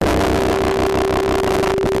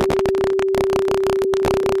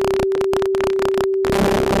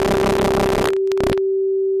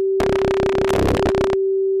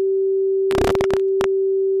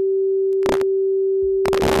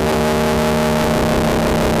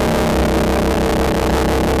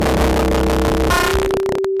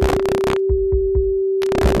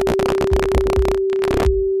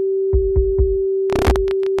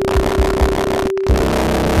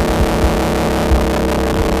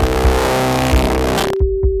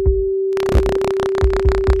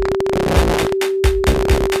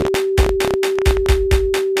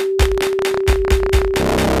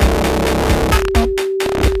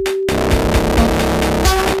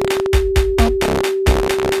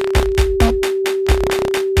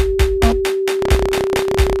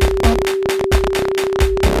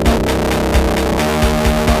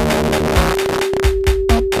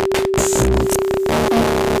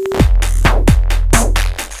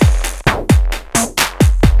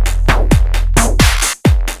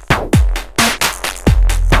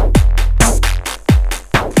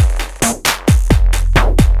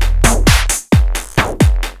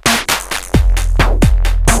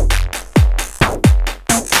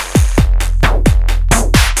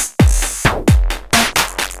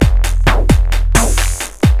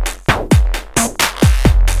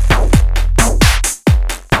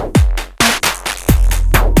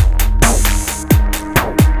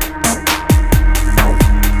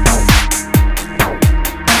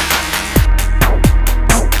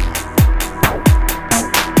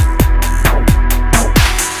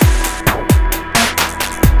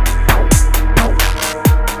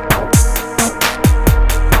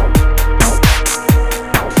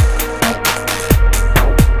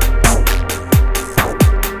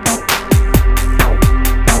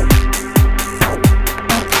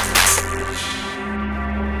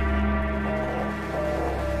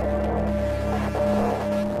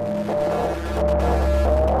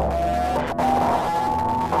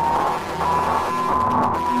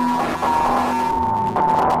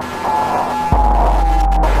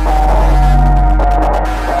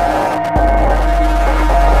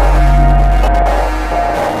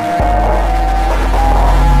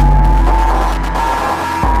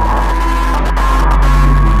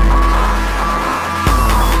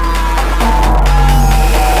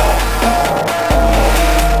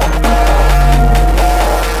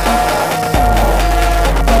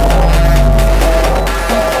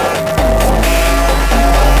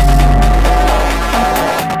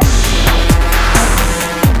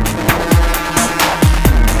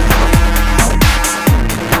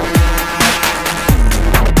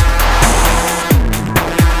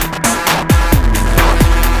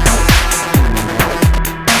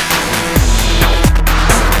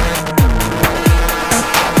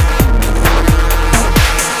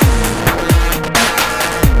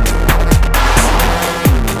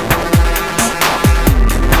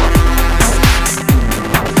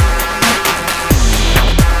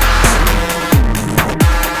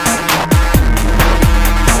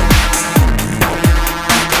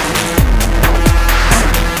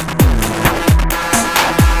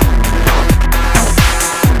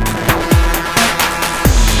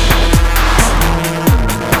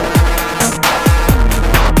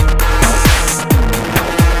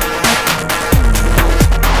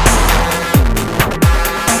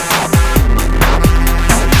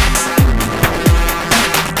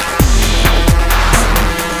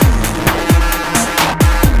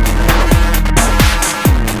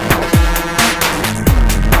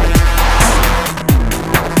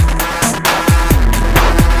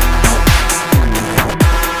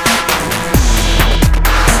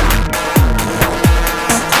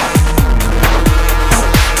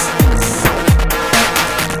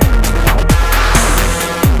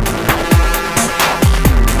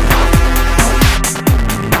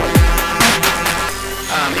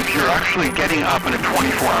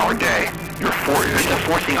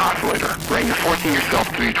simulator, right? You're forcing yourself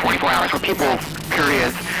to do 24 hours. Well, people's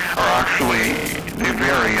periods are actually, they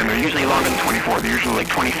vary, and they're usually longer than 24. They're usually like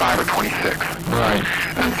 25 or 26. Right.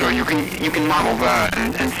 And so you can model that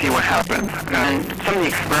and see what happens. And some of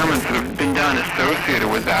the experiments that have been done associated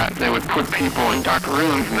with that, they would put people in dark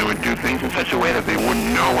rooms and they would do things in such a way that they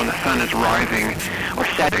wouldn't know when the sun is rising or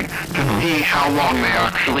setting to see how long they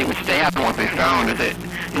actually would stay up. And what they found is that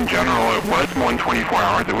in general it was more than 24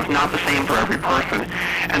 hours. It was not the same for every person.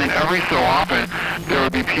 And then every so often there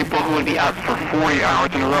would be people who would be up for 40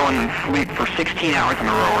 hours in a row and then sleep for 16 hours in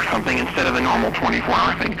a row or something instead of the normal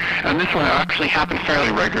 24-hour thing. And this one actually happened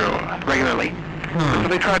fairly regularly. So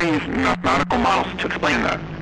they try to use mathematical models to explain that.